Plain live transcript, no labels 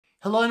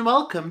Hello and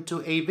welcome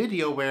to a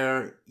video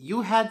where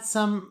you had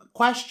some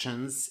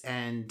questions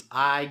and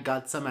I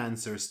got some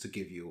answers to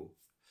give you,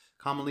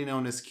 commonly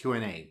known as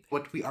Q&A.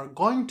 What we are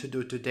going to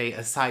do today,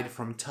 aside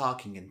from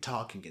talking,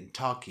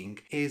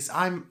 is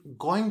I'm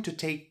going to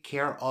take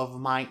care of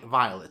my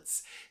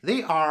violets.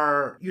 They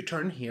are, you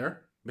turn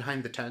here,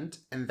 behind the tent,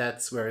 and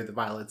that's where the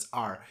violets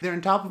are. They're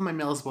on top of my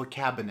Millsboro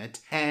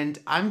cabinet, and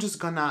I'm just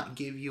gonna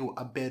give you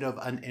a bit of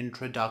an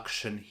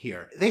introduction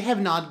here. They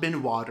have not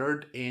been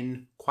watered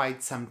in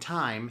quite some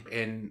time,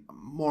 in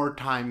more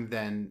time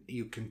than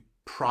you can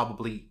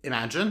probably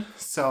imagine.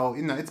 So,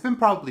 it's been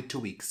probably 2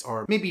 weeks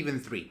or maybe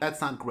even 3.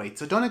 That's not great.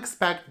 So don't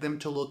expect them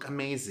to look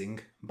amazing,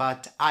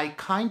 but I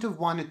kind of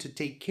wanted to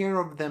take care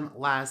of them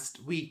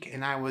last week,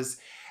 and I was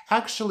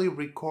actually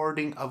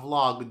recording a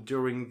vlog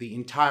during the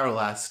entire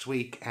last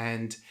week,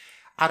 and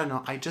I don't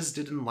know, I just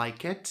didn't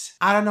like it.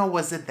 I don't know,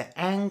 was it the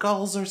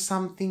angles or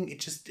something?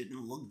 It just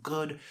didn't look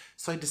good,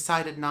 so I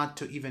decided not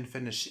to even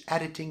finish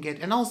editing it.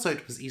 And also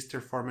it was Easter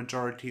for a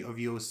majority of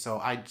you, so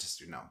I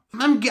just,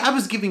 I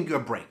was giving you a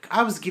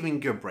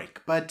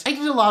break. But I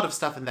did a lot of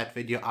stuff in that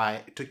video.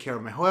 I took care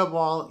of my Hoya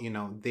wall,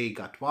 they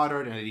got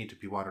watered and they need to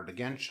be watered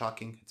again.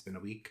 Shocking, it's been a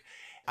week.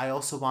 I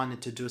also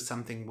wanted to do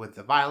something with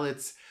the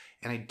violets,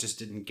 and I just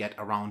didn't get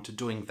around to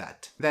doing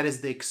that. That is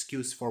the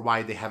excuse for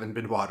why they haven't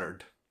been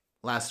watered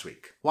last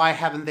week. Why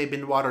haven't they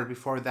been watered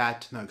before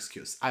that? No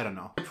excuse. I don't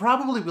know. I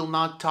probably will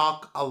not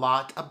talk a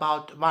lot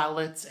about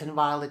violets and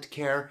violet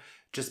care,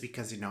 just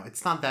because,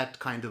 it's not that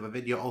kind of a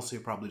video. Also,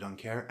 you probably don't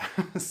care.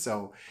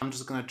 So I'm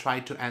just gonna try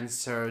to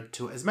answer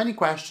to as many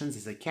questions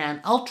as I can.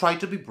 I'll try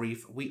to be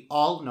brief. We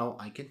all know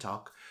I can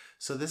talk.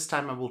 So this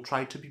time I will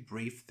try to be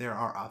brief. There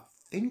are I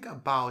think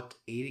about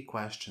 80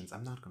 questions.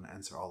 I'm not going to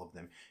answer all of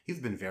them.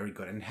 You've been very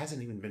good, and it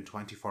hasn't even been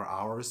 24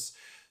 hours.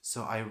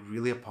 So I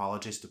really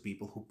apologize to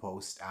people who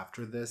post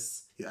after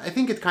this. I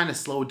think it kind of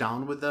slowed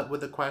down with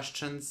the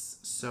questions,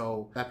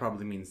 so that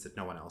probably means that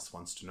no one else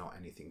wants to know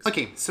anything.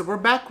 Okay, so we're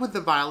back with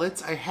the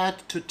violets. I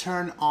had to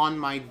turn on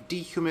my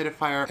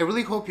dehumidifier. I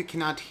really hope you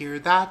cannot hear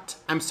that.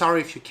 I'm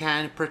sorry if you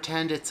can.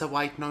 Pretend it's a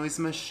white noise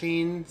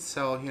machine.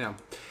 So,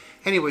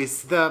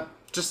 Anyways,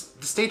 just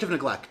the state of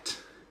neglect.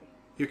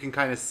 You can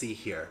kind of see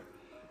here.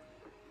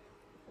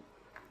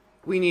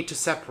 We need to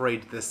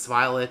separate this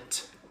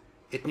violet.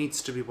 It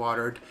needs to be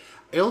watered.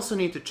 I also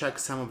need to check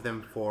some of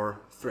them for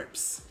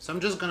thrips. So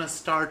I'm just gonna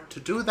start to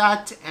do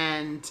that,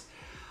 and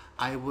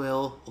I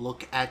will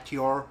look at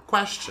your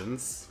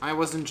questions. I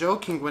wasn't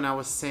joking when I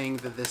was saying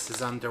that this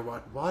is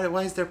underwater.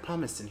 Why is there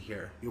pumice in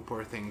here, you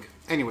poor thing?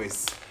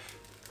 Anyways,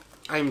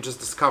 I'm just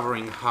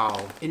discovering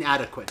how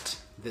inadequate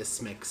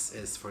this mix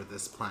is for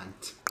this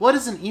plant. What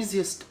is an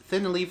easiest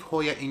thin leaf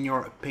Hoya in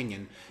your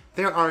opinion?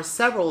 There are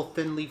several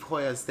thin leaf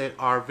Hoyas that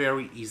are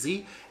very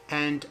easy,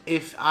 and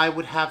if I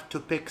would have to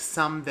pick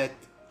some that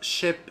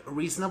ship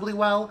reasonably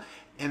well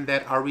and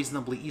that are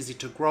reasonably easy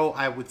to grow,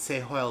 I would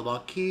say Hoya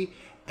I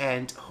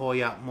and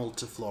Hoya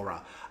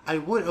multiflora. I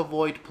would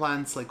avoid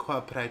plants like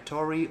Hoya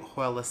praetori,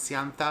 Hoya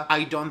lasiantha.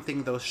 I don't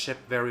think those ship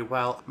very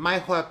well. My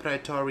Hoya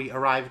praetori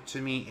arrived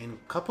to me in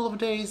a couple of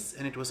days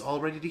and it was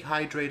already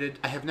dehydrated.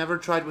 I have never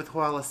tried with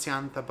Hoya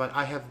lasiantha, but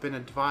I have been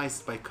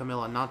advised by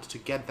Camilla not to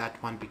get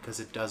that one because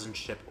it doesn't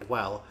ship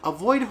well.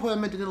 Avoid Hoya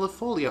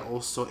medinillifolia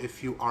also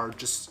if you are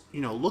just,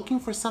 looking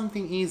for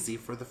something easy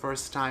for the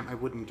first time. I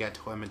wouldn't get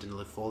Hoya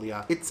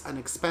medinillifolia. It's an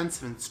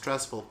expensive and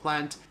stressful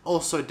plant.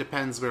 Also, it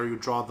depends where you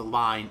draw the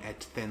line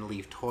at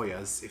thin-leafed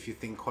Hoyas. If you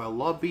think Hoya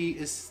lobby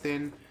is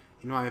thin,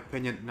 in my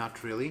opinion,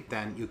 not really,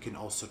 then you can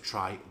also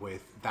try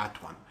with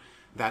that one.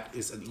 That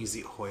is an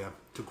easy Hoya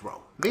to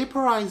grow.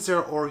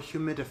 Vaporizer or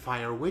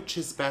humidifier, which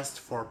is best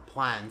for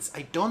plants?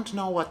 I don't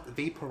know what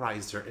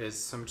vaporizer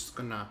is, so I'm just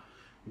gonna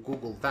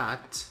Google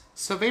that.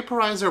 So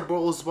vaporizer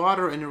boils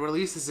water and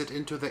releases it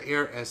into the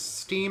air as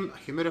steam.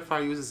 A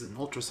humidifier uses an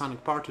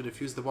ultrasonic power to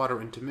diffuse the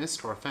water into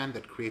mist, or a fan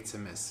that creates a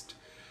mist.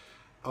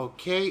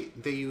 Okay,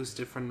 they use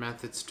different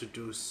methods to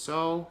do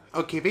so.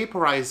 Okay,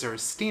 vaporizer.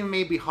 Steam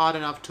may be hot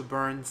enough to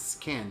burn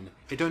skin.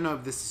 I don't know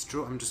if this is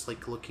true. I'm just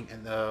looking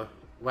at the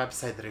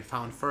website that I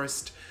found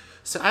first.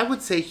 So I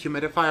would say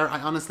humidifier. I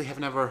honestly have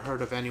never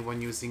heard of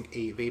anyone using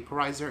a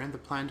vaporizer in the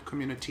plant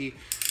community.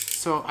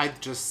 So I'd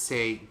just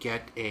say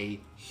get a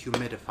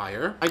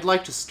humidifier. I'd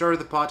like to stir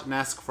the pot and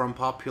ask for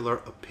unpopular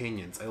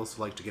opinions. I also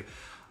like to give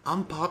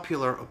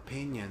unpopular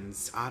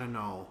opinions. I don't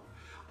know.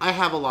 I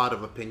have a lot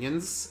of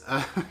opinions.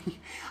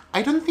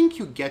 I don't think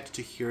you get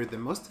to hear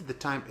them. Most of the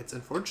time, it's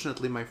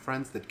unfortunately my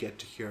friends that get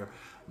to hear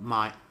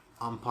my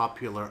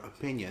unpopular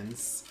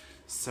opinions.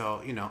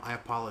 So, I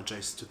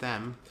apologize to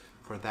them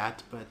for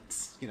that,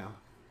 but,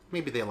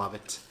 maybe they love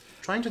it.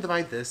 Trying to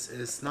divide this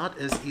is not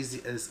as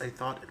easy as I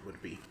thought it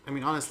would be. I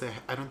mean, honestly,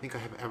 I don't think I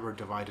have ever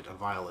divided a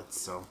violet,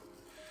 so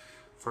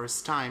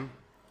first time.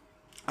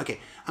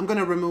 Okay, I'm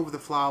gonna remove the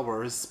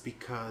flowers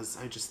because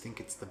I just think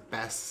it's the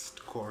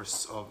best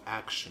course of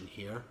action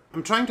here.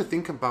 I'm trying to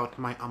think about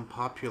my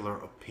unpopular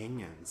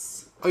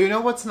opinions. Oh, you know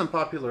what's an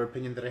unpopular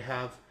opinion that I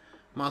have?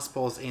 Moss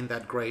balls ain't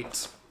that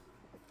great.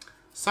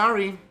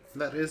 Sorry,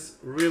 That is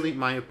really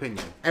my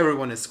opinion.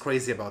 Everyone is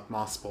crazy about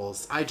moss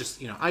balls. I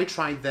just, I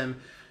tried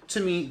them. To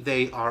me,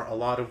 they are a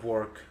lot of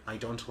work. I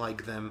don't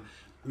like them.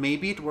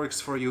 Maybe it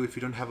works for you if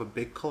you don't have a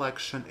big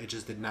collection. It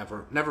just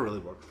never really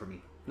worked for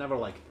me. Never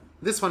liked them.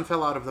 This one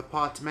fell out of the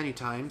pot many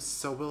times,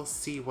 so we'll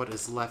see what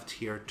is left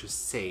here to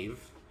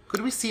save.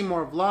 Could we see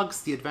more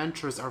vlogs? The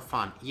adventures are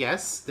fun.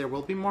 Yes, there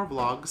will be more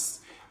vlogs.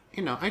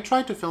 I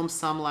tried to film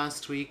some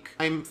last week.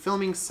 I'm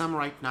filming some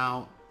right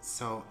now.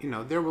 So,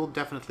 there will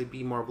definitely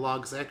be more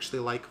vlogs. I actually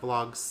like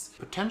vlogs.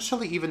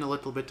 Potentially even a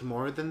little bit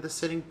more than the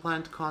sitting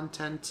plant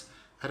content.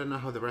 I don't know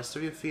how the rest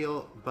of you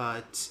feel,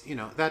 but,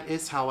 that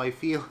is how I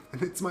feel.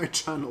 And it's my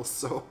channel,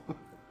 so...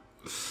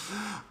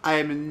 I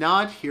am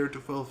not here to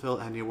fulfill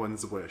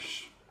anyone's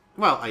wish.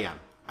 Well, I am.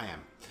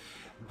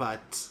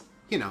 But,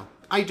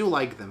 I do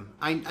like them.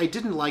 I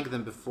didn't like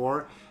them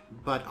before,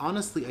 but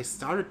honestly, I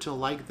started to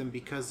like them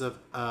because of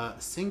a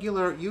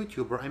singular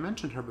YouTuber. I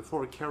mentioned her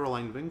before,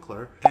 Caroline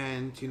Winkler.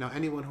 And,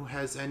 anyone who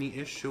has any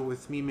issue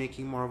with me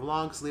making more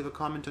vlogs, leave a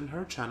comment on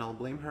her channel.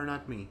 Blame her,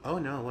 not me. Oh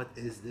no, what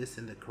is this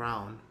in the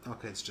crown?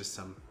 Okay, it's just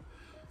some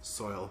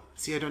soil.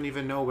 See, I don't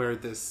even know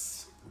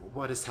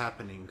what is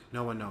happening.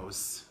 No one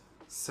knows.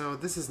 So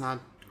this is not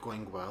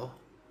going well.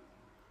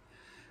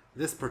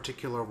 This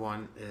particular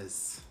one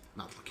is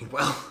not looking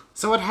well.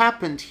 So what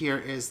happened here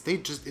is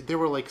there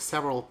were like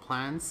several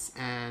plants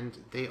and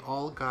they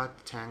all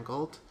got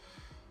tangled.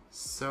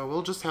 So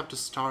we'll just have to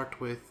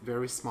start with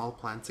very small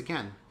plants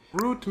again.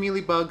 Root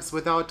mealybugs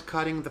without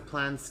cutting the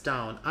plants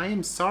down. I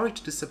am sorry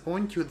to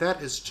disappoint you, that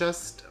is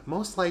just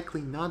most likely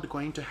not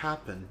going to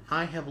happen.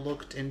 I have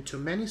looked into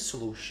many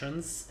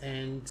solutions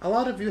and a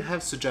lot of you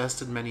have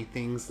suggested many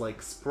things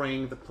like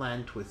spraying the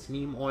plant with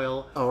neem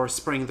oil or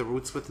spraying the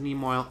roots with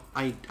neem oil.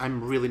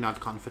 I'm really not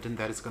confident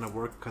that it's going to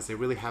work because I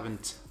really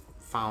haven't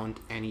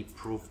found any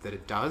proof that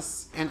it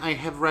does. And I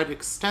have read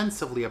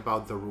extensively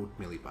about the root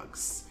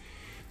mealybugs.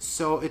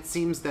 So it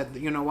seems that,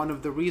 one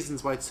of the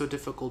reasons why it's so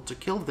difficult to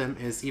kill them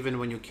is even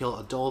when you kill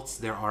adults,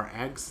 there are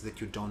eggs that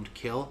you don't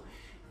kill.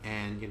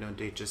 And,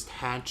 they just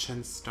hatch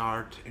and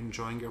start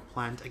enjoying your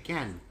plant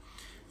again.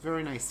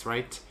 Very nice,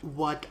 right?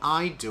 What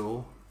I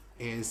do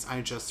is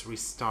I just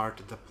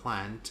restart the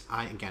plant.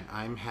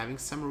 I'm having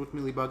some root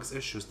mealybugs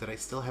issues that I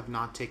still have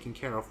not taken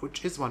care of,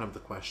 which is one of the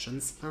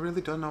questions. I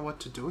really don't know what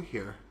to do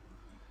here,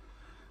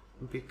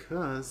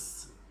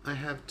 because I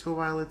have 2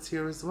 violets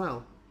here as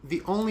well.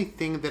 The only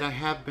thing that I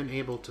have been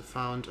able to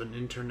find on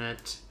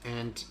internet,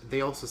 and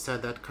they also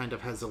said that kind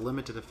of has a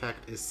limited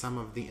effect, is some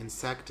of the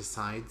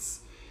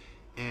insecticides.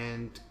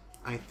 And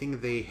I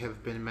think they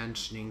have been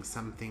mentioning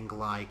something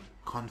like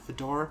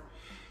Confidor,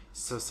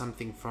 so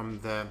something from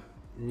the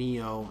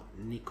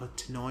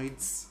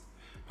neonicotinoids.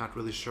 Not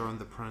really sure on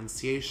the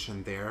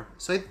pronunciation there.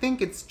 So I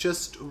think it's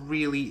just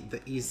really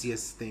the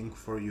easiest thing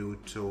for you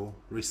to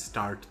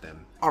restart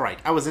them.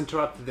 Alright, I was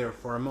interrupted there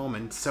for a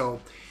moment. So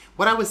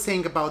what I was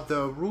saying about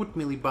the root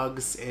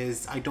mealybugs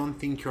is I don't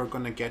think you're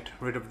gonna get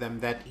rid of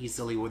them that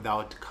easily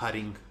without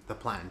cutting the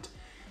plant.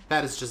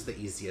 That is just the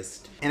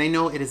easiest. And I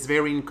know it is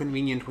very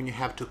inconvenient when you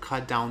have to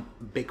cut down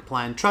big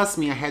plant. Trust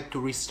me, I had to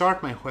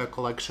restart my Hoya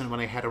collection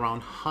when I had around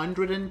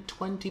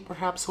 120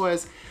 perhaps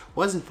Hoyas.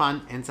 Wasn't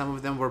fun, and some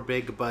of them were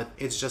big, but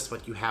it's just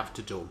what you have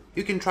to do.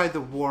 You can try the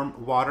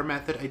warm water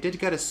method. I did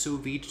get a sous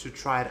vide to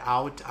try it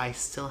out. I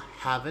still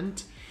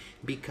haven't,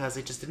 because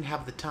I just didn't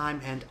have the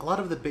time, and a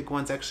lot of the big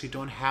ones actually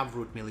don't have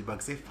root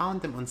mealybugs. I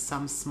found them on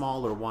some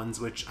smaller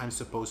ones which I'm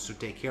supposed to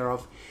take care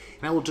of,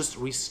 and I will just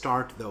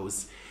restart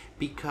those.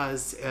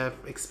 Because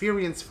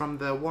experience from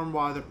the warm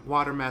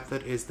water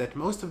method is that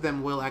most of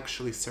them will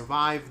actually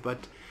survive,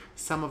 but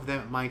some of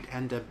them might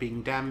end up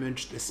being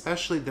damaged,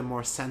 especially the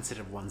more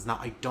sensitive ones. Now,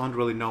 I don't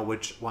really know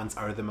which ones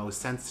are the most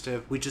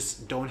sensitive. We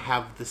just don't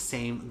have the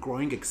same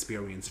growing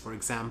experience. For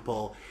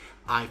example,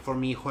 for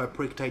me, Hoya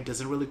pricktii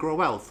doesn't really grow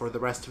well. For the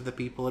rest of the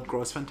people, it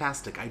grows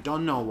fantastic. I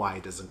don't know why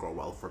it doesn't grow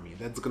well for me.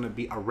 That's gonna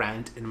be a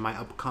rant in my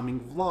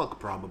upcoming vlog,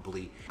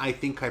 probably. I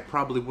think I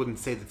probably wouldn't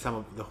say that some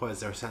of the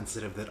Hoyas are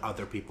sensitive that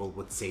other people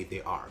would say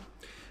they are.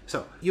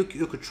 So, you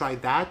could try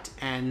that,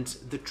 and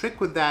the trick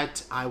with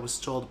that, I was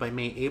told by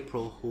May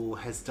April, who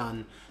has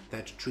done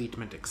that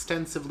treatment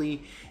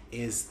extensively,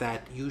 is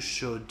that you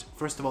should,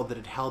 first of all, that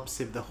it helps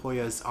if the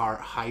Hoyas are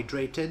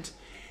hydrated.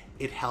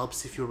 It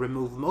helps if you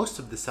remove most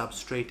of the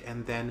substrate,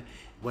 and then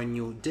when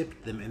you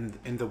dip them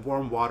in the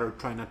warm water,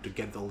 try not to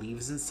get the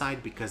leaves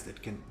inside because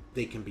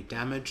they can be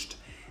damaged.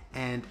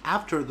 And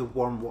after the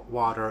warm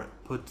water,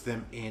 put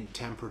them in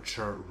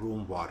temperature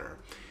room water.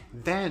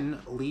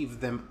 Then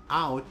leave them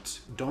out,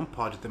 don't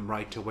pot them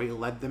right away,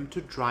 let them to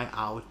dry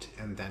out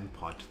and then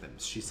pot them.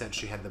 She said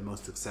she had the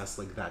most success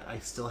like that. I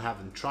still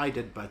haven't tried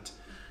it, but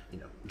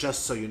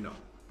just so you know.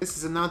 This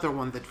is another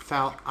one that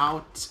fell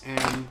out,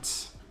 and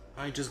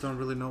I just don't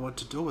really know what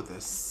to do with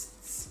this.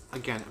 It's,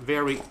 again,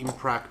 very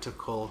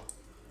impractical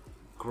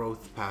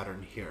growth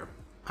pattern here.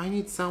 I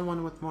need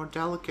someone with more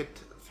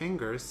delicate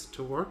fingers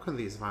to work on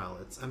these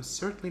violets. I'm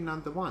certainly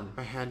not the one. If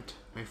I had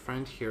my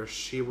friend here,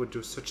 she would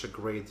do such a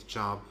great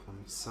job.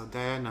 So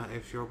Diana,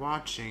 if you're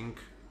watching,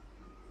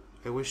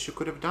 I wish you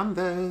could have done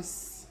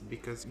this,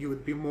 because you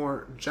would be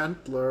more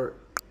gentler.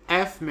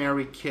 F,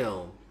 marry,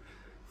 kill.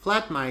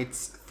 Flat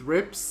mites,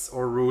 thrips,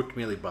 or root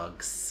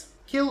mealybugs?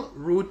 Kill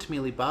root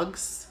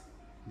mealybugs,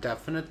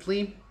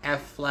 definitely.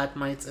 F, flat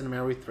mites, and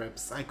marry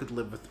thrips. I could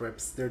live with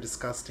thrips. They're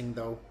disgusting,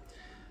 though.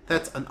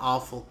 That's an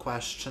awful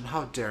question.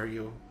 How dare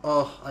you?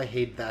 Oh, I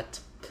hate that.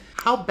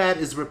 How bad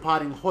is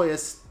repotting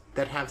Hoyas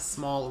that have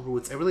small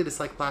roots? I really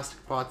dislike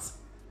plastic pots.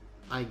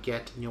 I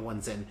get new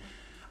ones in.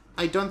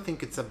 I don't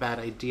think it's a bad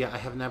idea. I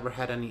have never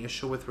had any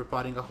issue with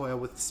repotting a Hoya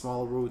with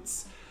small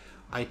roots.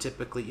 I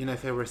typically,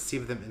 if I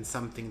receive them in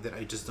something that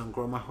I just don't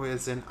grow my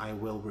Hoyas in, I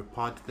will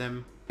repot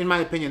them. In my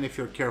opinion, if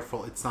you're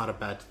careful, it's not a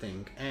bad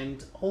thing.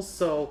 And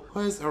also,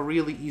 Hoyas are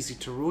really easy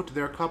to root.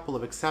 There are a couple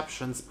of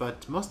exceptions,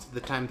 but most of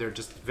the time they're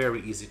just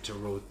very easy to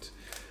root.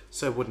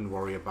 So I wouldn't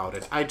worry about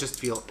it. I just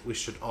feel we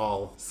should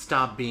all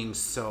stop being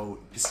so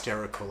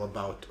hysterical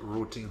about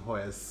rooting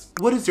Hoyas.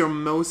 What is your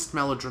most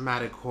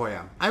melodramatic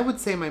Hoya? I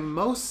would say my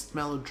most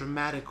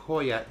melodramatic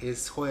Hoya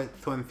is Hoya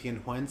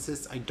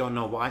thuenfienhoensis. I don't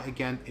know why.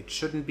 Again, it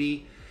shouldn't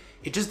be.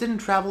 It just didn't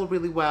travel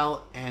really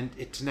well and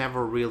it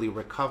never really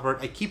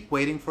recovered. I keep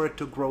waiting for it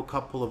to grow a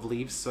couple of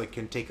leaves so I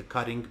can take a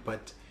cutting,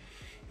 but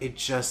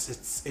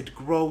it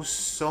grows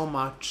so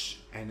much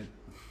and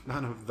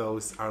none of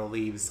those are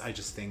leaves. I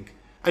just think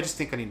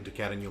I need to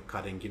get a new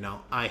cutting,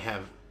 I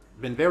have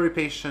been very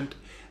patient.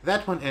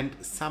 That one and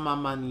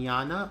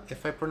Samamaniana,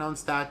 if I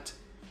pronounce that,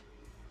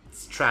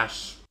 it's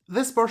trash.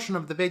 This portion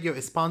of the video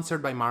is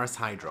sponsored by Mars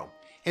Hydro.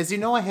 As you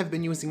know, I have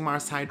been using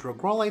Mars Hydro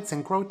grow lights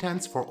and grow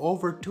tents for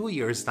over 2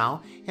 years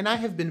now, and I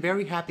have been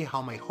very happy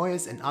how my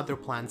Hoyas and other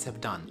plants have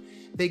done.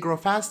 They grow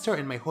faster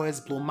and my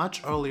Hoyas bloom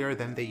much earlier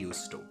than they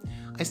used to.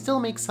 I still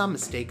make some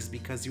mistakes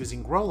because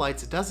using grow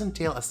lights does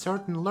entail a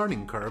certain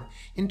learning curve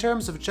in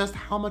terms of just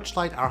how much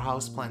light our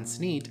houseplants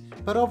need,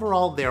 but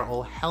overall they're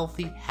all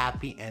healthy,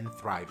 happy, and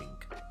thriving.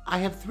 I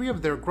have 3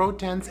 of their grow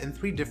tents in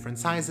 3 different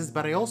sizes,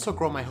 but I also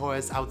grow my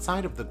Hoyas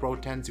outside of the grow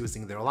tents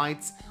using their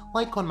lights,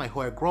 like on my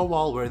Hoya grow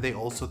wall where they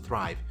also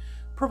thrive,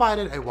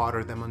 provided I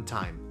water them on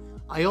time.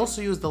 I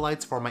also use the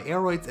lights for my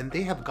aeroids and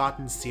they have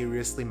gotten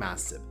seriously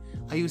massive.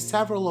 I use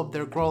several of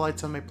their grow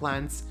lights on my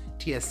plants,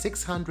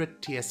 TS600,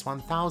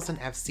 TS1000,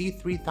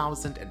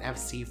 FC3000, and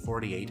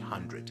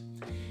FC4800.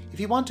 If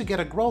you want to get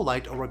a grow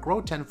light or a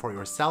grow tent for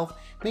yourself,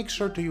 make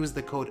sure to use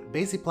the code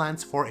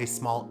BASIPLANTS for a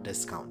small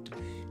discount.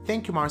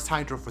 Thank you Mars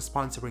Hydro for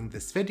sponsoring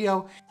this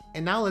video,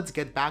 and now let's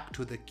get back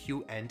to the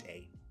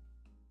Q&A.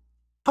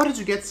 How did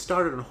you get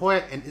started on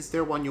Hoya, and is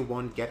there one you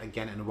won't get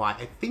again and why?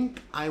 I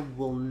think I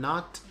will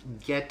not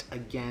get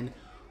again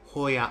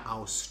Hoya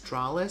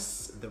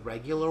australis, the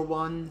regular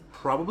one.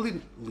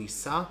 Probably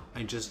Lisa.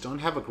 I just don't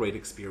have a great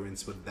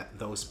experience with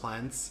those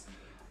plants.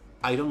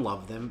 I don't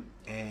love them,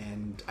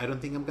 and I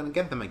don't think I'm gonna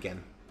get them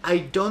again. I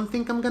don't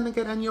think I'm gonna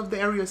get any of the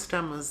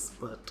Eriostemas,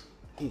 but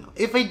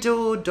if I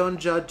do, don't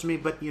judge me,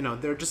 but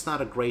they're just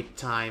not a great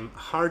time.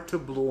 Hard to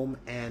bloom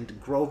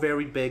and grow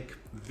very big,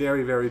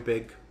 very, very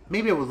big.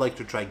 Maybe I would like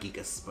to try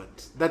Gigas,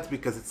 but that's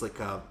because it's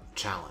like a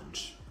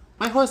challenge.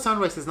 My Hoya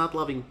Sunrise is not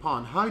loving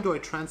pond. How do I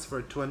transfer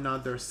it to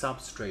another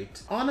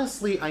substrate?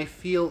 Honestly, I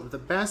feel the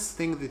best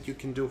thing that you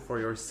can do for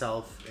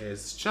yourself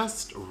is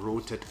just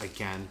root it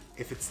again.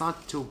 If it's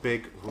not too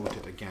big, root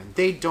it again.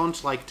 They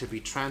don't like to be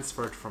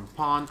transferred from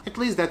pond. At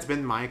least that's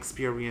been my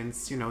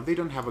experience. They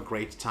don't have a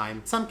great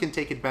time. Some can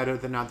take it better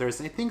than others.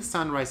 And I think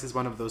Sunrise is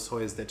one of those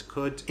Hoyas that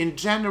could. In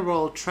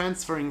general,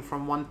 transferring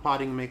from one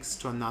potting mix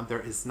to another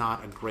is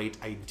not a great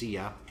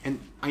idea. And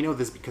I know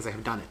this because I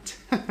have done it.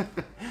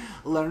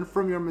 Learn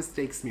from your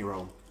mistakes,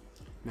 Miro.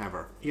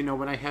 Never.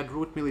 When I had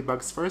root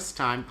mealybugs first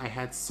time, I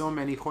had so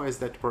many Hoyas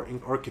that were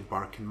in orchid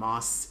bark and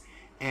moss,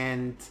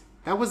 and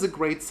that was a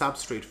great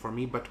substrate for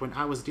me, but when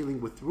I was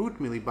dealing with root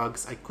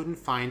mealybugs, I couldn't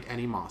find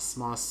any moss.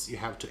 Moss you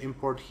have to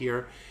import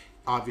here.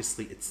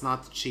 Obviously, it's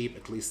not cheap,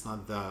 at least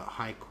not the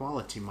high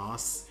quality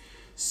moss.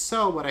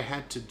 So what I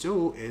had to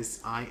do is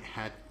I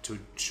had to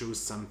choose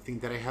something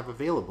that I have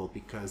available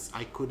because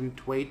I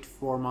couldn't wait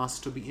for moss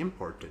to be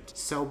imported.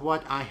 So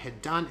what I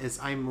had done is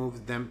I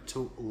moved them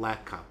to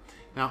leca.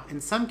 Now,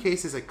 in some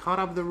cases I cut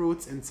off the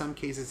roots, in some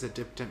cases I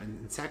dipped them in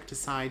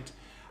insecticide.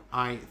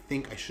 I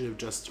think I should have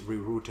just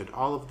rerouted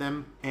all of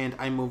them, and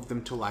I moved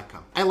them to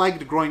leca. I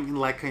liked growing in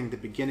leca in the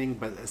beginning,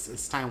 but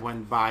as time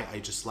went by, I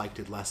just liked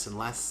it less and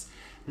less.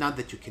 Not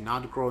that you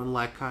cannot grow in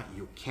leca,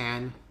 you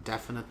can,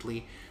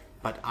 definitely.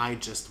 But I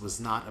just was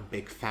not a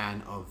big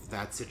fan of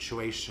that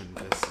situation.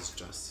 This is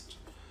just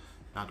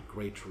not a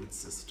great root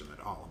system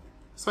at all.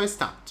 So I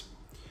stopped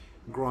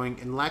growing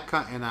in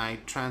leca and I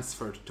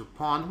transferred to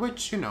pond,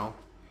 which,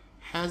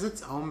 has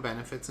its own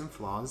benefits and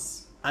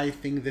flaws. I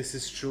think this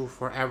is true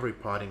for every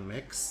potting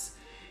mix.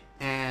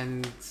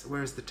 And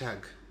where's the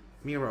tag?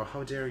 Miro,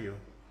 how dare you?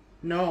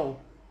 No,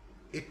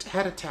 it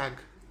had a tag.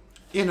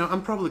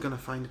 I'm probably gonna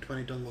find it when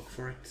I don't look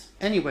for it.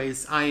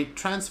 Anyways, I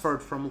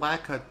transferred from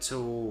leca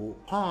to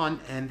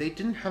pond and they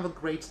didn't have a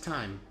great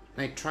time.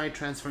 I tried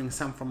transferring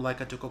some from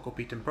leca to coco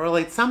peat and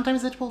perlite.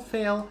 Sometimes it will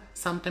fail,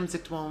 sometimes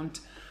it won't.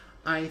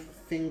 I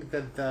think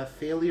that the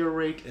failure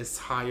rate is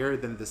higher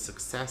than the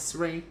success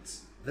rate.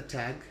 The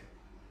tag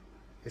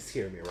is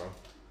here, Miro.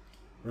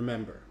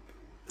 Remember.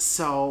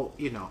 So,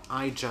 you know,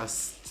 I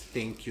just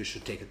think you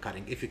should take a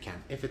cutting if you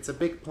can. If it's a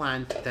big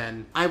plant,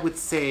 then I would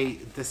say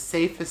the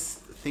safest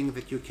thing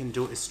that you can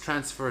do is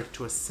transfer it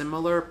to a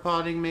similar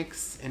potting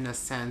mix, in a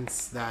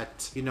sense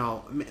that, you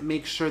know,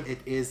 make sure it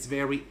is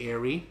very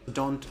airy.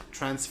 Don't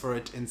transfer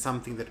it in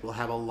something that will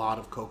have a lot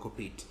of cocoa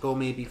peat. Go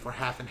maybe for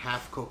half and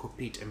half cocoa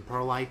peat and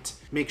perlite.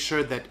 Make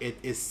sure that it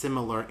is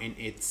similar in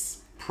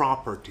its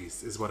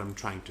properties, is what I'm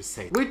trying to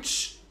say.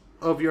 Which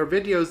of your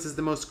videos is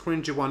the most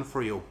cringy one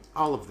for you?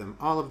 All of them.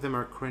 All of them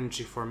are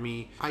cringy for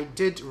me. I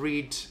did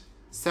read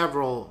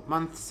several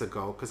months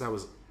ago, because I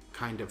was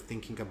kind of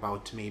thinking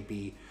about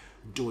maybe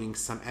doing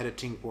some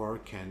editing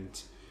work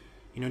and,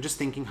 you know, just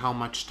thinking how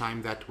much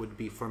time that would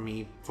be for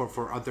me,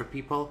 for other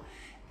people.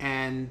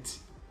 And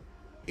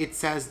it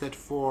says that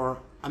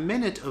for a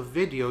minute of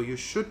video, you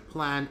should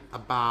plan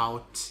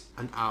about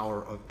an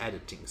hour of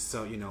editing.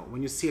 So, you know,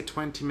 when you see a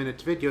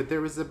 20-minute video,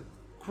 there is a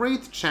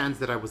great chance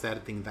that I was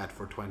editing that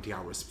for 20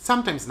 hours.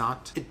 Sometimes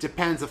not. It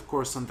depends, of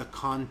course, on the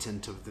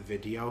content of the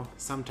video.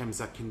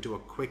 Sometimes I can do a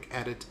quick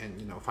edit in,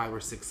 you know, 5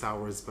 or 6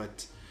 hours,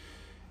 but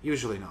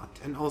usually not.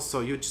 And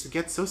also, you just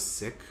get so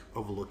sick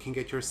of looking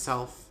at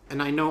yourself. And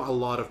I know a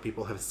lot of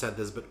people have said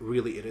this, but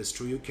really it is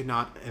true. You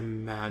cannot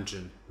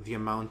imagine the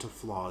amount of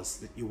flaws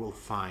that you will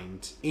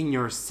find in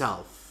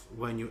yourself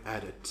when you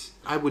edit.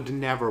 I would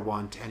never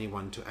want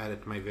anyone to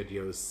edit my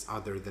videos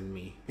other than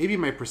me. Maybe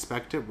my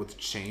perspective would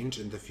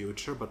change in the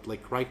future, but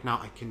like right now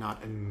I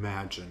cannot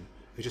imagine.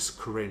 I just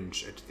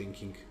cringe at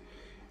thinking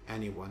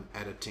anyone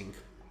editing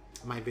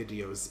my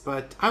videos.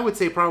 But I would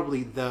say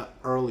probably the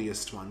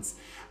earliest ones,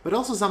 but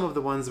also some of the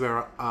ones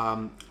where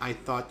I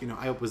thought, you know,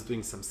 I was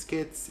doing some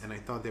skits and I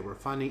thought they were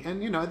funny,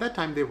 and, you know, at that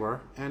time they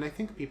were, and I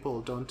think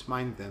people don't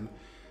mind them,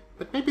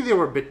 but maybe they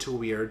were a bit too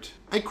weird.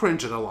 I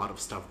cringe at a lot of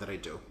stuff that I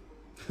do.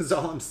 Is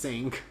all I'm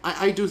saying.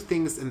 I do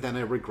things and then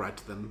I regret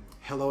them.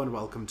 Hello and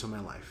welcome to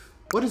my life.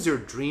 What is your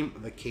dream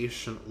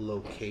vacation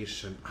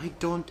location? I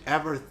don't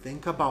ever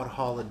think about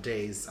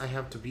holidays, I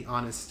have to be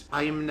honest.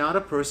 I am not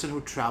a person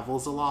who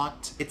travels a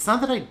lot. It's not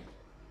that I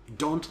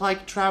don't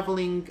like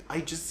traveling,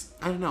 I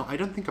don't know, I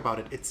don't think about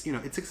it. It's, you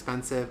know, it's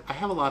expensive. I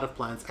have a lot of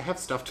plans. I have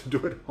stuff to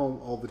do at home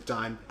all the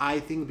time. I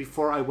think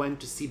before I went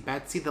to see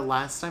Betsy, the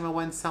last time I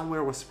went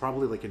somewhere was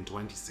probably like in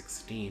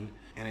 2016.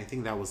 And I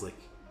think that was like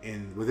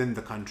within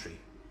the country.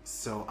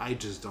 So I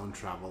just don't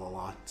travel a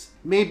lot.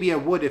 Maybe I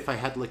would if I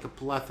had like a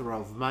plethora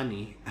of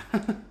money.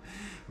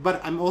 But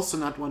I'm also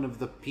not one of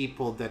the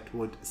people that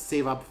would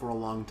save up for a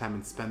long time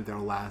and spend their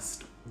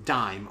last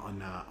dime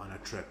on a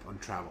trip, on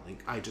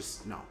traveling. I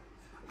just, no.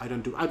 I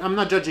don't do, I'm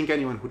not judging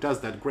anyone who does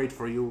that. Great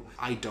for you.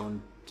 I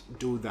don't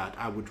do that.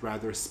 I would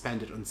rather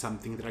spend it on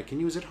something that I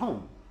can use at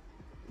home.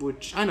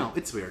 Which, I know,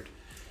 it's weird.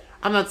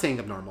 I'm not saying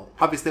abnormal.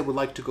 Obviously, I would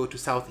like to go to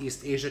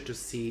Southeast Asia to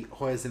see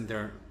Hoyas in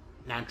their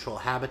natural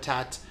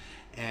habitat.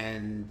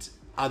 And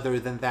other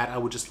than that, I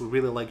would just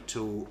really like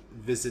to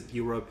visit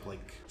Europe,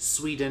 like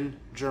Sweden,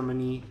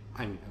 Germany.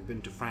 I've been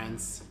to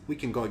France. We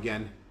can go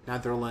again.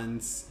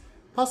 Netherlands,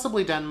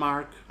 possibly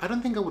Denmark. I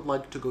don't think I would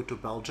like to go to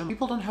Belgium.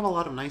 People don't have a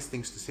lot of nice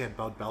things to say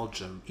about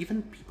Belgium.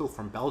 Even people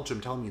from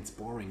Belgium tell me it's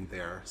boring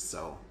there,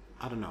 so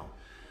I don't know.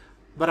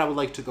 But I would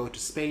like to go to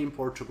Spain,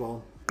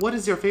 Portugal. What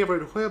is your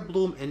favorite Hoya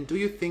bloom, and do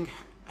you think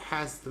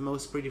has the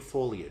most pretty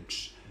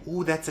foliage?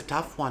 Ooh, that's a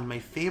tough one. My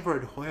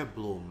favorite Hoya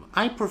bloom.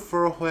 I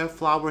prefer Hoya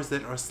flowers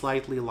that are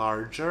slightly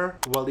larger.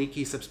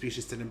 Waliki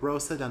subspecies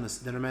tenebrosa,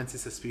 Danomensis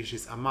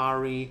subspecies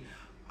amari,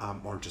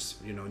 or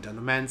just, you know,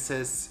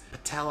 Danomensis.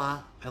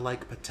 Patella, I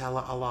like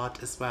Patella a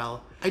lot as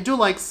well. I do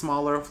like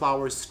smaller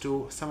flowers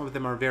too. Some of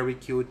them are very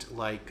cute,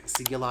 like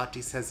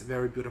Sigillatis has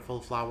very beautiful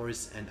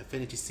flowers, and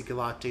Affinity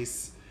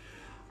Sigillatis.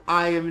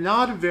 I am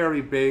not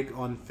very big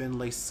on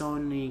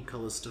Finlaysoni,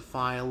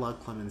 Calistophylla,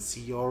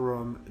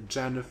 Clemenciorum,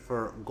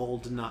 Jennifer,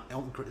 Goldena,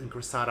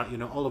 Incrusata, you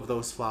know, all of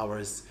those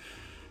flowers.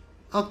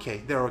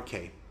 Okay, they're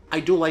okay. I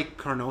do like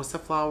Carnosa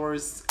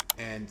flowers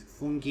and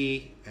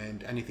fungi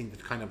and anything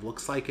that kind of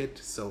looks like it,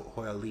 so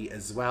Hoya I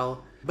as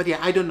well. But yeah,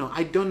 I don't know.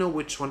 I don't know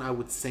which one I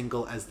would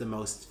single as the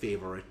most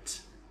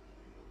favorite.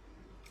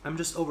 I'm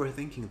just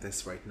overthinking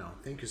this right now.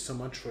 Thank you so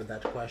much for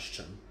that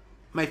question.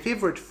 My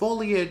favorite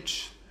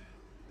foliage,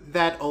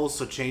 that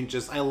also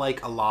changes. I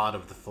like a lot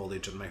of the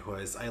foliage on my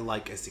Hoyas. I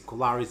like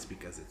Acicularis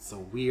because it's so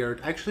weird.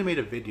 I actually made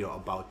a video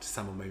about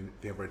some of my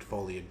favorite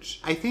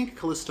foliage. I think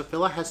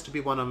Calistophylla has to be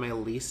one of my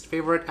least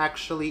favorite,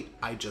 actually.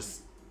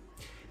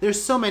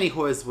 There's so many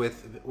Hoyas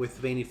with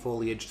veiny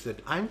foliage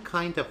that I'm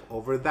kind of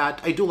over that.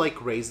 I do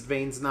like raised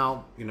veins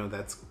now. You know,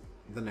 that's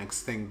the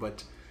next thing,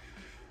 but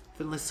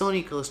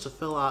Finlaysoni,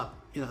 Calistophylla,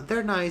 you know,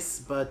 they're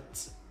nice,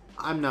 but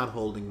I'm not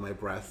holding my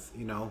breath,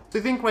 you know. So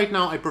I think right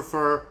now I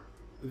prefer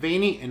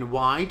veiny and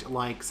wide,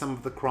 like some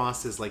of the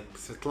crosses like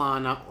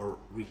Svetlana or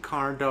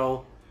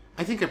Ricardo.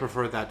 I think I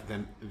prefer that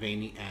than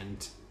veiny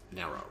and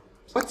narrow.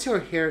 What's your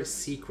hair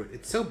secret?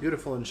 It's so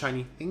beautiful and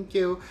shiny. Thank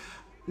you.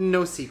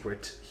 No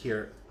secret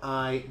here.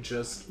 I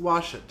just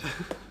wash it.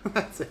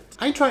 That's it.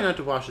 I try not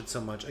to wash it so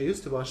much. I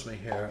used to wash my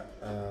hair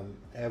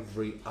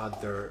every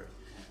other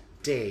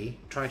day.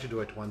 Try to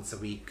do it once a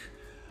week.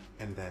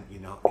 And then, you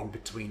know, in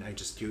between I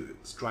just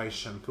use dry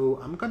shampoo.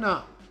 I'm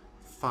gonna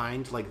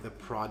find like the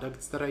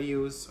products that I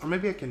use, or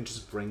maybe I can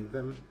just bring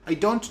them. I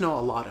don't know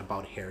a lot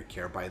about hair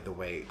care, by the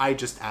way. I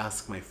just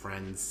ask my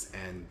friends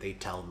and they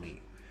tell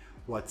me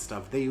what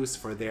stuff they use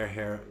for their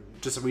hair.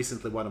 Just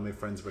recently one of my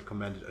friends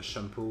recommended a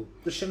shampoo.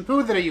 The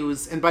shampoo that I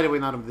use, and by the way,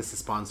 none of this is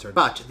sponsored,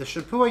 but the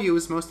shampoo I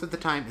use most of the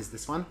time is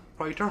this one,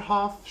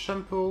 Reuterhof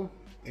shampoo.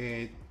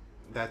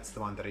 That's the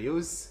one that I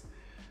use.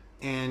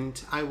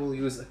 And I will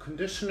use a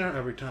conditioner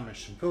every time I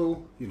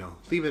shampoo, you know,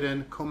 leave it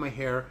in, comb my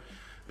hair.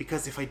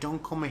 Because if I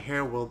don't comb my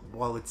hair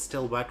while it's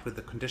still wet with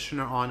the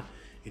conditioner on,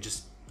 it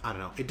just, I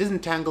don't know. It doesn't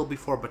tangle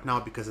before, but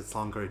now because it's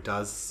longer it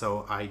does.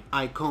 So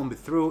I comb it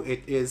through.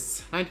 It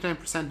is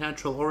 99%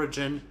 natural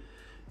origin.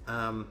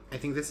 I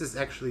think this is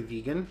actually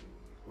vegan,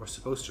 or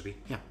supposed to be.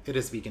 Yeah, it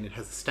is vegan. It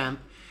has a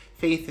stamp.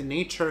 Faith in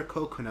Nature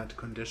Coconut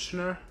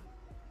Conditioner.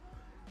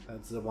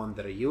 That's the one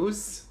that I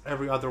use.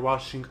 Every other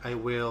washing I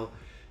will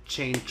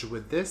change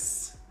with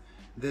this.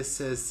 This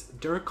is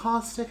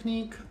Durkal's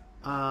Technique.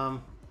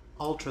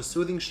 Ultra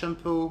Soothing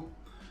Shampoo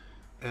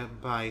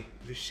by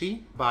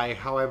Vichy, by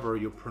however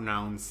you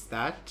pronounce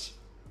that.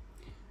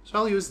 So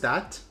I'll use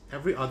that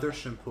every other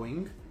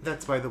shampooing.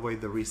 That's, by the way,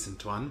 the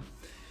recent one.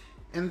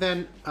 And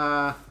then,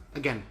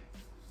 again,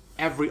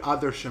 every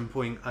other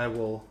shampooing I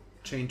will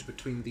change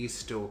between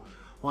these two.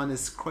 One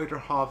is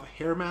Kräuterhof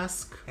Hair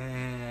Mask,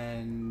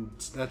 and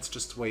that's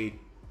just way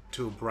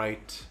too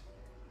bright.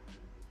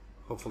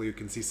 Hopefully you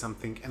can see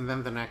something. And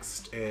then the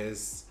next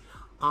is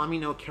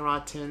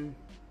Aminokeratin.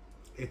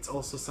 It's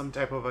also some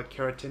type of a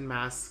keratin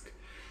mask.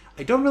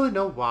 I don't really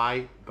know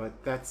why,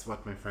 but that's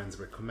what my friends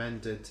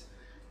recommended.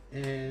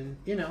 And,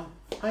 you know,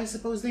 I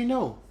suppose they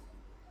know.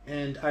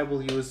 And I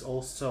will use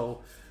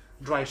also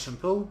dry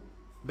shampoo,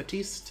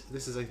 Batiste.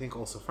 This is, I think,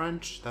 also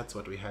French. That's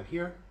what we have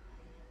here.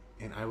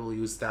 And I will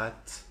use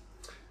that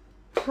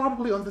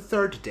probably on the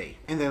 3rd day.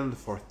 And then on the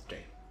 4th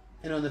day.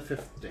 And on the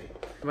 5th day.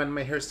 When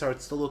my hair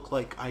starts to look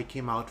like I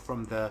came out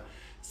from the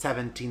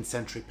 17th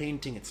century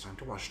painting, it's time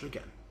to wash it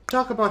again.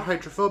 Talk about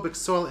hydrophobic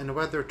soil and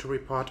whether to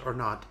repot or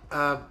not.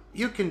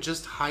 You can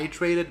just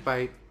hydrate it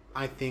by,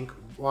 I think,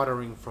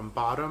 watering from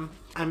bottom.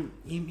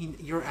 You mean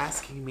you're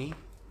asking me?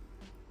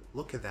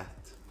 Look at that.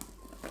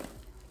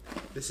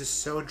 This is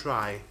so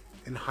dry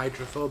and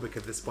hydrophobic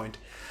at this point.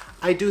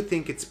 I do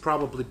think it's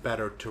probably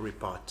better to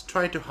repot.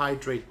 Try to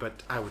hydrate,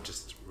 but I would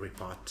just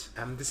repot.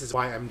 This is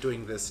why I'm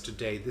doing this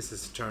today. This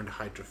is turned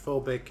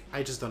hydrophobic.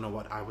 I just don't know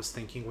what I was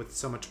thinking with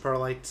so much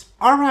perlite.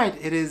 Alright,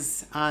 it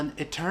is an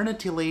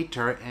eternity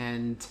later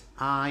and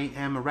I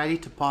am ready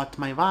to pot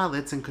my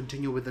violets and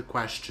continue with the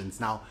questions.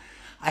 Now,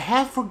 I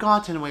have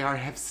forgotten where I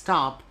have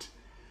stopped,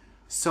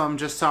 so I'm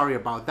just sorry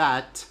about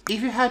that.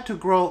 If you had to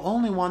grow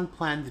only one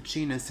plant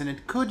genus and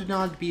it could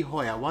not be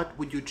Hoya, what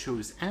would you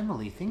choose?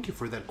 Emily, thank you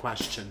for that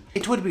question.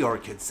 It would be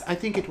orchids. I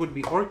think it would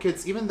be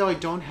orchids, even though I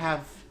don't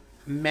have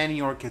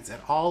many orchids at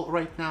all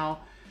right now.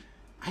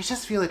 I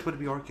just feel it would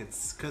be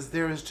orchids because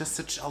there is just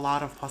such a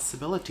lot of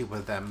possibility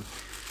with them.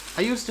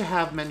 I used to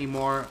have many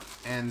more,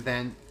 and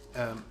then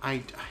I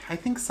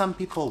think some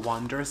people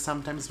wonder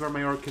sometimes where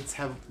my orchids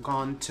have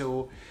gone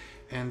to.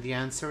 And the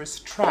answer is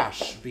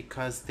trash,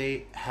 because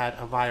they had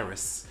a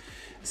virus.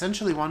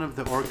 Essentially, one of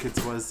the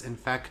orchids was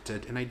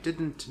infected, and I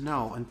didn't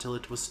know until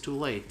it was too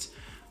late,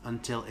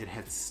 until it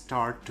had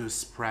started to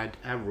spread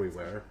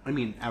everywhere. I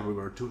mean,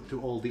 everywhere,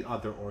 to all the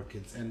other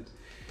orchids, and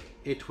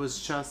it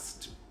was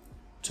just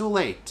too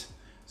late.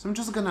 So I'm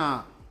just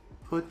gonna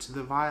put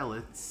the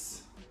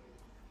violets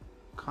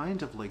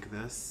kind of like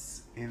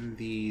this in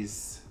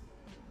these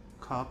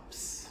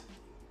cups.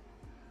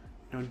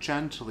 You know,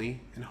 gently,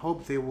 and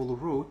hope they will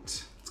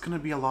root. It's gonna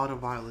be a lot of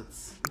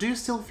violets. Do you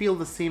still feel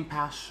the same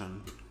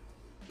passion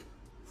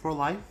for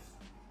life,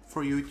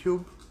 for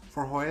YouTube,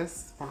 for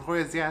Hoyas? For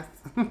Hoyas, yes.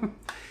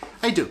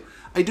 I do.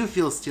 I do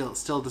feel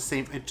still the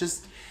same. It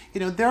just, you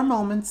know, there are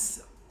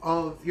moments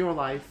of your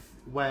life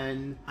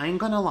when, I ain't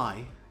gonna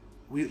lie,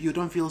 you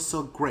don't feel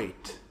so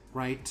great,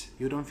 right?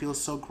 You don't feel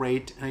so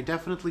great, and I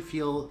definitely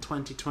feel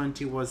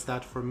 2020 was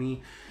that for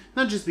me.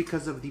 Not just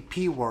because of the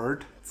P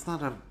word. It's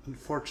not an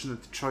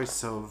unfortunate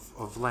choice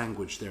of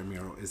language there,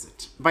 Miro, is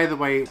it? By the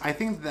way, I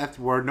think that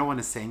word, no one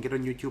is saying it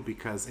on YouTube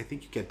because I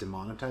think you get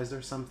demonetized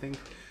or something,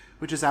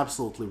 which is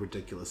absolutely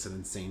ridiculous and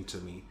insane to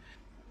me.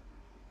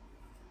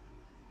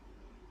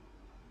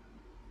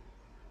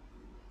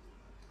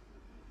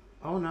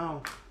 Oh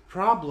no.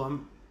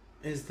 Problem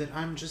is that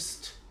I'm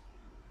just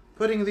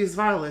putting these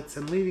violets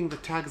and leaving the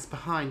tags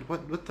behind.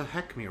 What the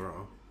heck,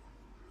 Miro?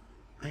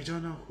 I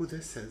don't know who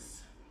this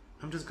is.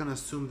 I'm just gonna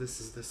assume this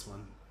is this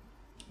one.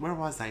 Where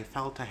was I? I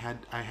felt I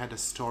had a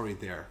story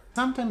there.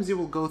 Sometimes you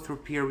will go through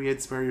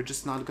periods where you're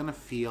just not gonna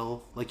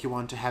feel like you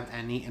want to have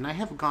any, and I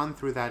have gone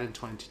through that in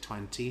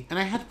 2020. And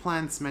I had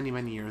plans many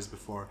years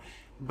before,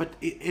 but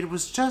it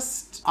was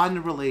just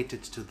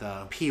unrelated to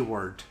the P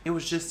word. It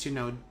was just, you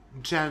know,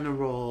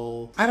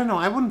 general, I don't know,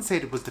 I wouldn't say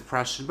it was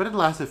depression, but it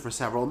lasted for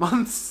several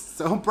months,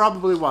 so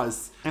probably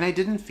was. And I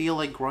didn't feel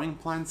like growing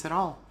plants at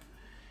all.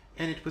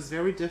 And it was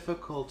very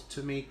difficult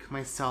to make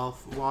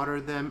myself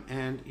water them,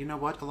 and you know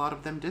what? A lot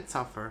of them did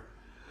suffer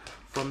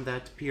from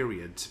that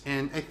period.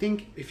 And I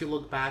think if you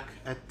look back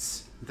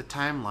at the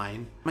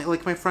timeline,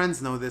 my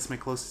friends know this, my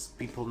closest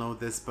people know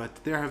this,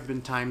 but there have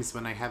been times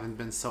when I haven't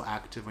been so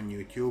active on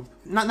YouTube.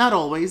 Not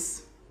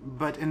always,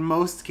 but in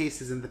most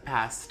cases in the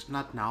past,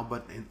 not now,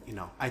 but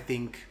I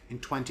think in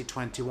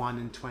 2021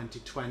 and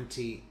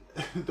 2020,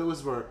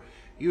 those were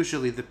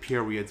usually the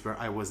periods where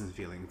I wasn't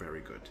feeling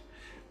very good,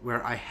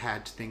 where I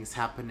had things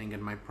happening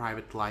in my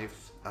private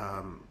life.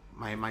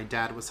 My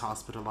dad was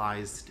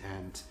hospitalized,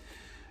 and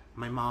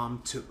my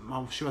mom too.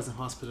 She wasn't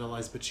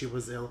hospitalized, but she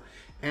was ill,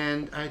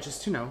 and I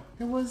just, it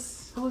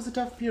was a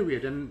tough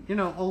period. And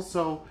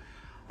also,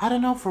 I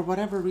don't know, for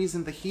whatever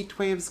reason, the heat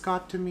waves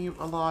got to me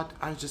a lot.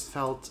 I just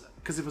felt,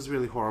 because it was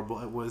really horrible.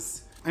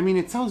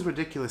 It sounds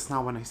ridiculous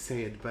now when I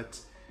say it, but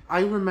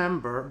I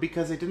remember,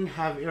 because I didn't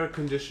have air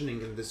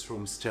conditioning in this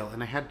room still,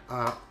 and I had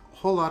a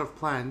whole lot of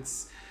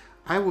plants,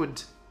 I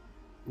would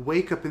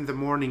wake up in the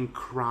morning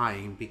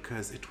crying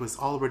because it was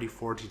already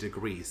 40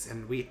 degrees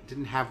and we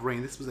didn't have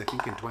rain. This was, I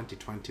think, in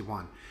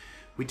 2021.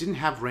 We didn't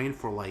have rain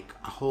for like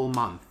a whole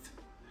month.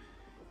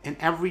 And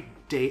every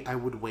day I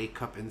would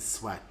wake up and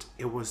sweat.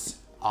 It was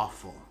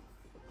awful.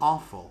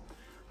 Awful.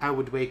 I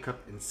would wake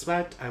up and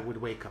sweat. I would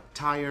wake up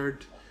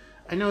tired.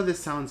 I know this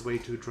sounds way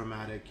too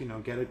dramatic,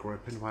 get a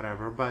grip and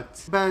whatever,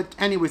 but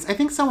anyways, I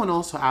think someone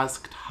also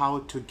asked how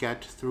to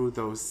get through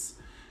those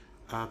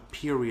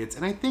periods,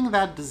 and I think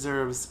that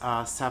deserves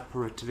a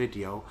separate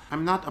video.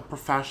 I'm not a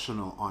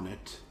professional on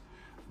it,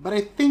 but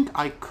I think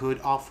I could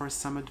offer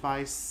some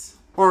advice,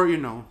 or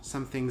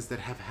some things that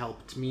have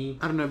helped me.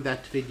 I don't know if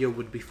that video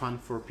would be fun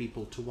for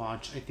people to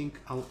watch. I think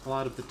a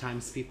lot of the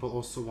times people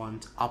also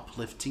want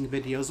uplifting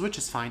videos, which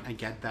is fine, I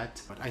get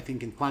that, but I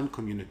think in plant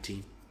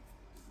community,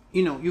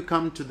 you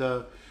come to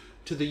the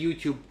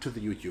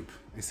YouTube.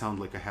 I sound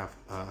like I have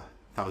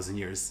 1,000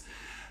 years.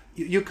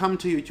 You come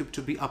to YouTube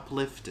to be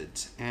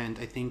uplifted, and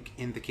I think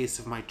in the case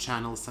of my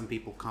channel, some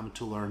people come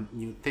to learn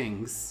new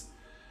things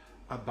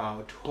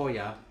about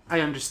Hoya.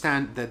 I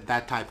understand that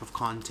that type of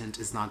content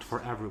is not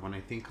for everyone.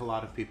 I think a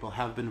lot of people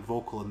have been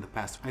vocal in the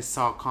past. I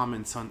saw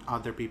comments on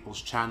other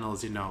people's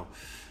channels, I'm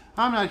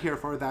not here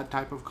for that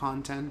type of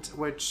content,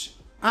 which,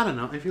 I don't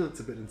know, I feel it's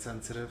a bit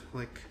insensitive.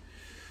 Like,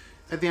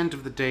 at the end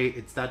of the day,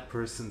 it's that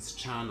person's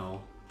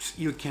channel.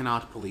 You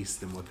cannot police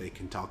them what they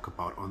can talk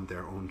about on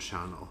their own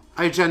channel.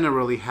 I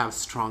generally have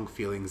strong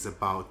feelings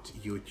about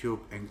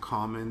YouTube and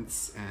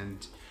comments,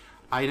 and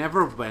I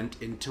never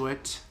went into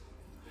it.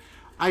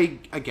 I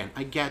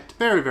get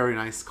very, very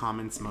nice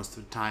comments most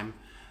of the time.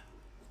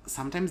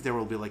 Sometimes there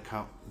will be like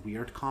a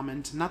weird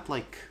comment, not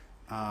like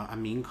a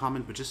mean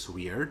comment, but just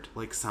weird.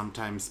 Like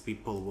sometimes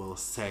people will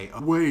say,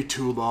 way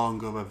too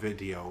long of a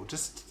video.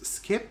 Just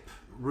skip,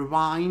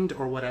 rewind,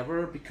 or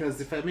whatever,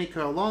 because if I make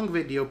a long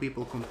video,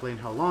 people complain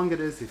how long it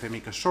is. If I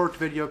make a short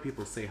video,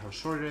 people say how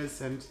short it is,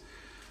 and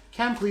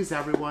can't please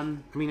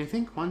everyone. I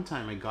think one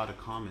time I got a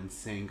comment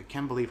saying, I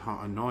can't believe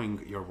how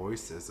annoying your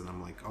voice is, and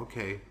I'm like,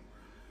 okay,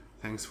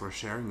 thanks for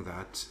sharing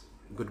that.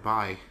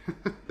 Goodbye.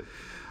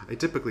 I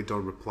typically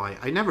don't reply.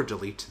 I never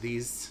delete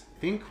these. I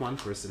think one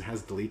person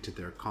has deleted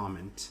their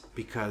comment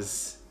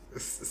because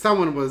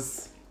someone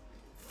was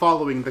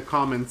following the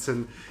comments,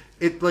 and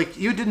it, like,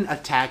 you didn't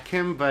attack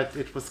him, but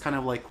it was kind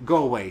of like, go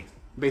away,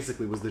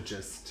 basically was the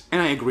gist.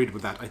 And I agreed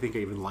with that. I think I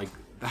even liked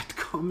that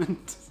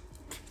comment.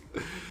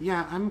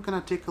 Yeah, I'm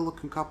gonna take a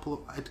look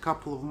at a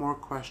couple of more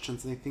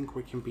questions, and I think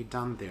we can be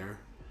done there.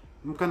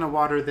 I'm gonna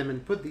water them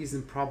and put these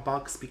in prop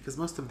box because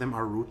most of them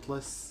are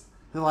rootless.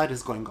 The light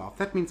is going off.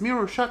 That means,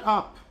 Miro, shut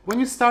up! When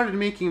you started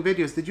making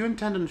videos, did you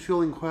intend on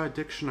fueling Hoya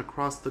addiction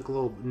across the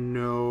globe?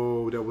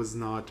 No, that was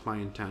not my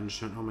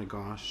intention. Oh my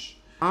gosh.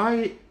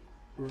 I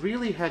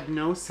really had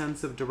no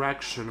sense of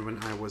direction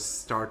when I was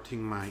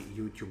starting my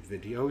YouTube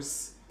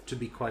videos, to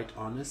be quite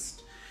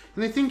honest.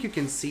 And I think you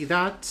can see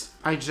that.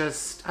 I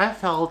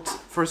felt,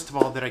 first of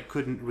all, that I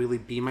couldn't really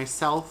be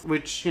myself,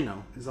 which,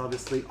 is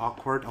obviously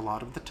awkward a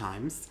lot of the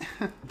times.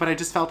 But I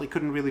just felt I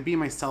couldn't really be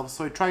myself,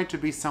 so I tried to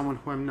be someone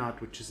who I'm not,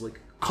 which is like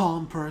a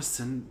calm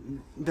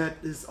person that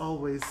is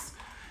always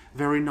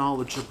very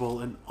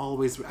knowledgeable and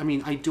always,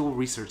 I do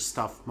research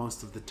stuff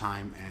most of the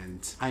time,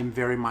 and I'm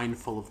very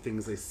mindful of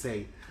things I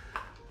say.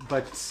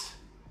 But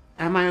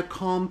am I a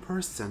calm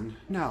person?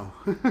 No.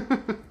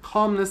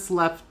 Calmness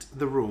left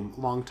the room a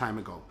long time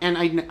ago. And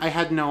I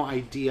had no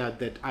idea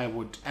that I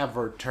would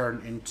ever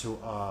turn into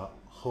a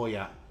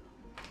Hoya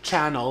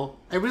channel.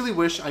 I really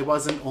wish I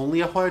wasn't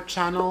only a Hoya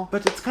channel,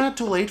 but it's kind of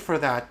too late for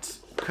that,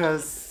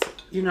 because,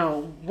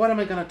 what am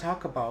I going to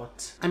talk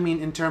about?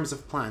 In terms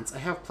of plants, I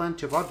have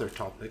plenty of other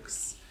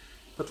topics,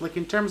 but like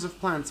in terms of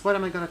plants, what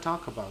am I going to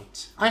talk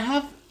about? I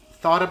have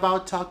thought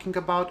about talking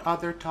about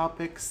other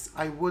topics.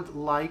 I would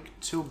like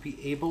to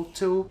be able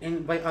to,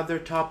 and by other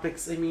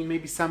topics I mean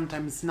maybe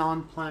sometimes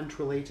non-plant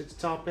related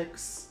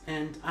topics,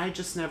 and I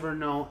just never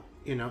know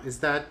You know, is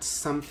that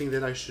something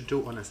that I should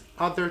do on this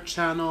other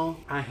channel?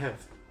 I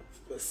have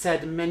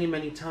said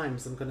many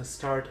times I'm gonna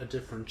start a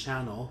different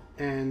channel,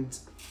 and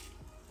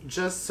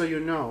just so you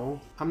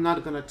know, I'm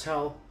not gonna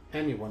tell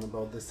anyone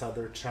about this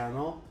other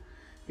channel,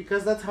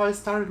 because that's how I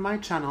started my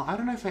channel. I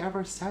don't know if I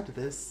ever said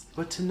this,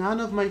 but none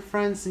of my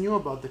friends knew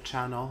about the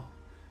channel.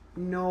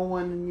 No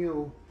one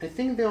knew. I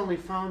think they only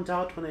found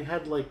out when I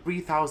had like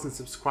 3,000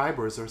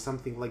 subscribers or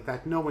something like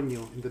that. No one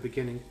knew in the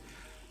beginning.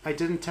 I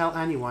didn't tell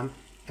anyone,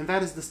 and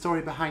that is the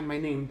story behind my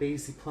name,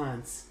 Basie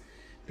Plants,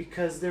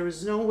 because there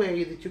is no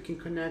way that you can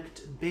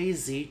connect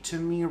Basie to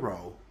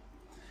Miro,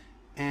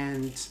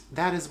 and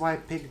that is why I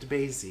picked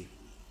Basie.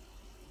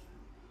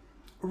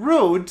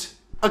 Rude.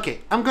 Okay,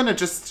 I'm gonna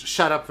just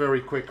shut up very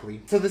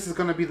quickly. So this is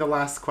gonna be the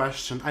last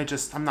question.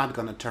 I'm not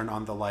gonna turn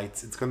on the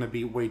lights. It's gonna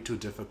be way too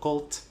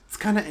difficult. It's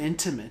kind of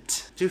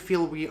intimate. Do you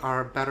feel we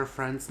are better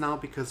friends now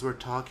because we're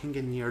talking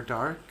in near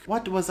dark?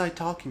 What was I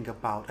talking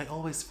about? I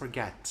always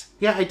forget.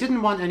 Yeah, I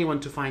didn't want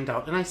anyone to find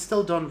out, and I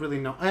still don't really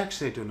know.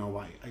 Actually, I do know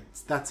why.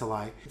 That's a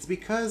lie. It's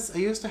because I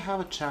used to have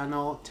a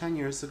channel 10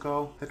 years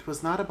ago that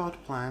was not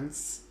about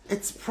plants.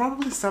 It's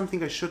probably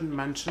something I shouldn't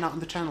mention. Now,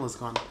 the channel is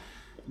gone.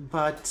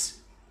 But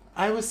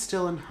I was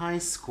still in high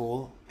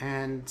school,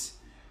 and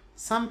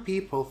some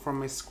people from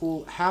my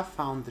school have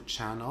found the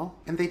channel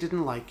and they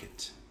didn't like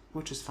it,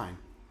 which is fine,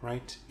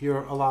 right?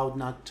 You're allowed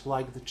not to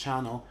like the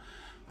channel.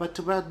 But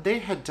what they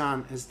had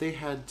done is they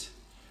had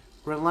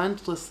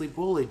relentlessly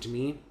bullied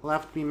me,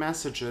 left me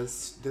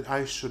messages that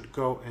I should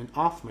go and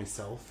off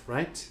myself,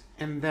 right?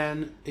 And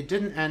then it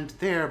didn't end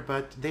there,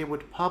 but they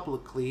would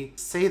publicly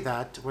say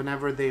that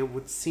whenever they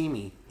would see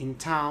me in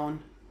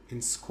town,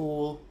 in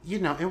school. You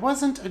know, it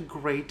wasn't a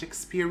great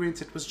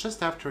experience. It was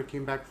just after I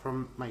came back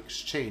from my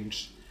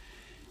exchange.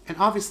 And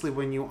obviously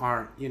when you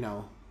are, you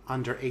know,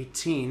 under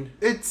 18,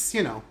 it's,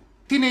 you know,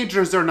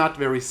 teenagers are not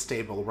very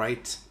stable,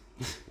 right?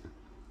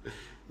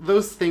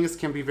 Those things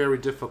can be very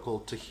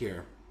difficult to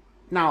hear.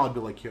 Now I'll be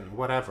like, you know,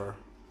 whatever.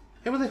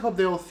 I really hope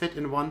they all fit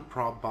in one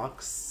prop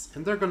box,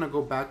 and they're gonna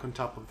go back on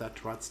top of that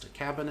Rotsta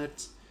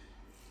cabinet.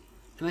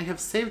 And I have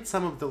saved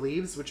some of the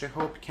leaves, which I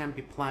hope can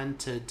be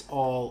planted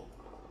all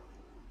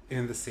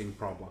in the same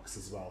prop box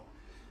as well.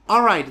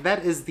 Alright,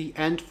 that is the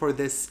end for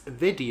this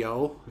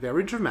video.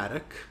 Very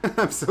dramatic.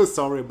 I'm so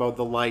sorry about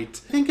the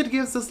light. I think it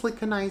gives us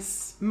like a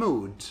nice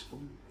mood.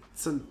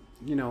 It's a,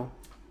 you know...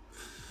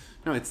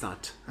 No, it's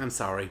not. I'm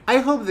sorry. I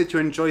hope that you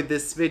enjoyed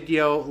this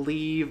video.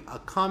 Leave a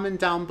comment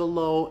down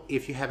below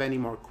if you have any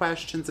more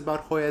questions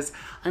about Hoyas.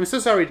 I'm so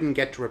sorry I didn't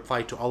get to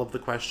reply to all of the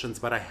questions,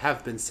 but I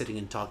have been sitting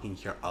and talking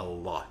here a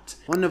lot.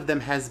 One of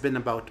them has been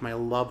about my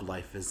love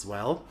life as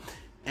well.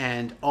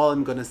 And all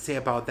I'm gonna say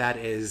about that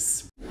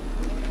is...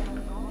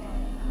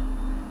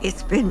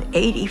 It's been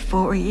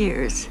 84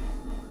 years.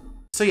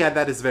 So yeah,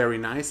 that is very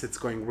nice. It's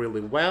going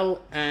really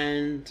well.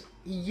 And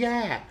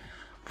yeah,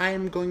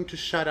 I'm going to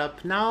shut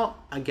up now.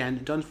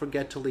 Again, don't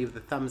forget to leave the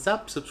thumbs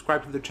up.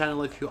 Subscribe to the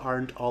channel if you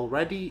aren't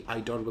already.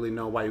 I don't really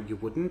know why you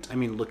wouldn't. I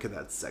mean, look at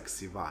that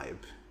sexy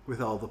vibe with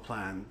all the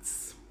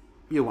plants.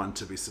 You want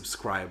to be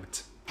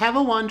subscribed. Have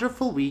a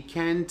wonderful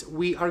weekend.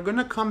 We are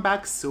gonna come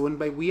back soon.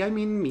 By we, I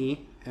mean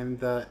me.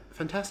 And the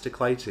fantastic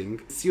lighting.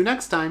 See you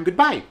next time.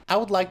 Goodbye. I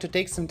would like to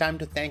take some time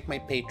to thank my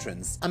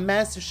patrons. A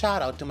massive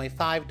shout out to my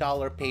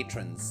 $5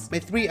 patrons. My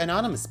 3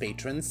 anonymous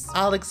patrons: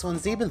 Alex von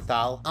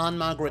Siebenthal,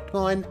 Anne-Margaret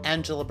Moen,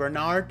 Angela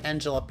Bernard,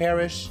 Angela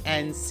Parrish,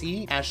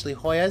 NC, Ashley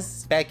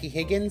Hoyas, Becky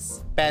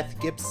Higgins, Beth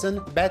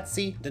Gibson,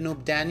 Betsy,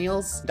 Danube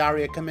Daniels,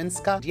 Daria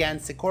Kaminska, Diane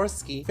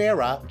Sikorsky,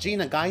 Farah,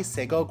 Gina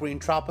Geise, Go Green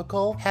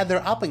Tropical,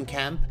 Heather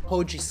Uppenkamp,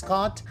 Hoji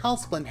Scott,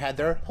 Houseplant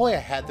Heather, Hoya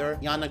Heather,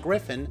 Yana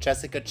Griffin,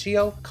 Jessica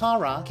Chio,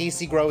 Cara,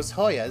 Casey Grows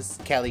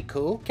Hoyas, Kelly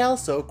Koo,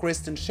 Kelso,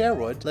 Kristen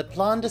Sherwood,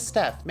 Leplonda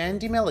Steph,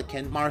 Mandy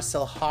Milliken,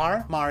 Marcel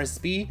Har, Mars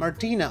B,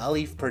 Martina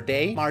Alif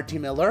Perday, Marty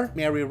Miller,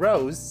 Mary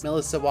Rose,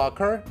 Melissa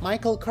Walker,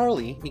 Michael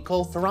Curley,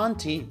 Nicole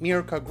Ferranti,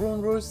 Mirka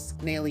Grunrus,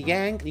 Nelly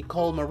Yang,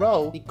 Nicole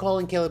Moreau, Nicole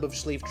and Caleb of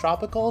Schleif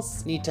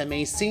Tropicals, Nita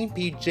Macy,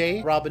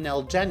 PJ, Robin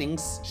L.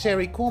 Jennings,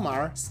 Sherry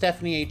Kumar,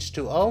 Stephanie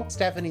H2O,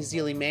 Stephanie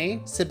Zeely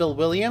May, Sybil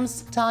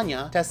Williams,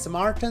 Tanya, Tessa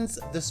Martins,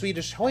 The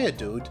Swedish Hoya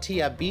Dude,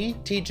 Tia B,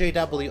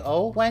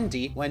 TJWO,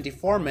 Wendy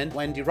Foreman,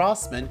 Wendy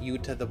Rossman,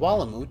 Yuta the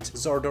Walamut,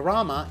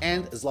 Zordorama,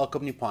 and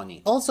Zlokov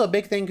Niponi. Also a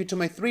big thank you to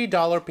my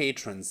 $3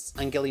 patrons: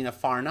 Angelina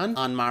Farnon,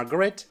 Ann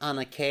Margaret,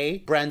 Anna K,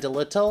 Brenda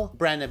Little,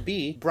 Brenna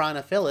B,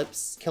 Brana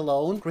Phillips,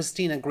 Kilone,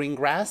 Christina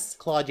Greengrass,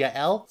 Claudia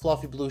L,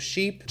 Fluffy Blue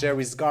Sheep,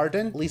 Jerry's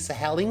Garden, Lisa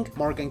Helling,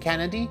 Morgan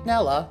Kennedy,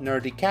 Nella,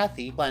 Nerdy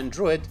Kathy, Plan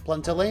Druid,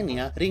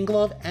 Plantalania,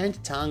 Ringlov,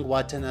 and Tang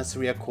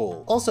Watanasria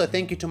Cool. Also a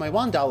thank you to my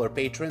 $1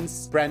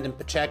 patrons: Brandon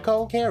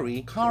Pacheco,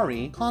 Carrie,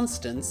 Kari,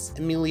 Constance,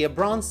 Emilia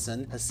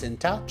Bronson,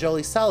 Jacinta,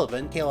 Jolie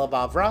Sullivan, Kayla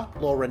Vavra,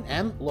 Lauren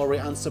M, Lori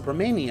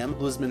Unsubramaniam,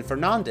 Luzman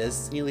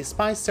Fernandez, Neely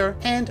Spicer,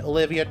 and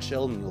Olivia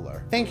Chill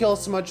Mueller. Thank you all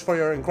so much for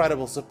your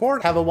incredible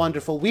support. Have a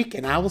wonderful week,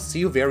 and I will see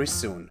you very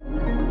soon.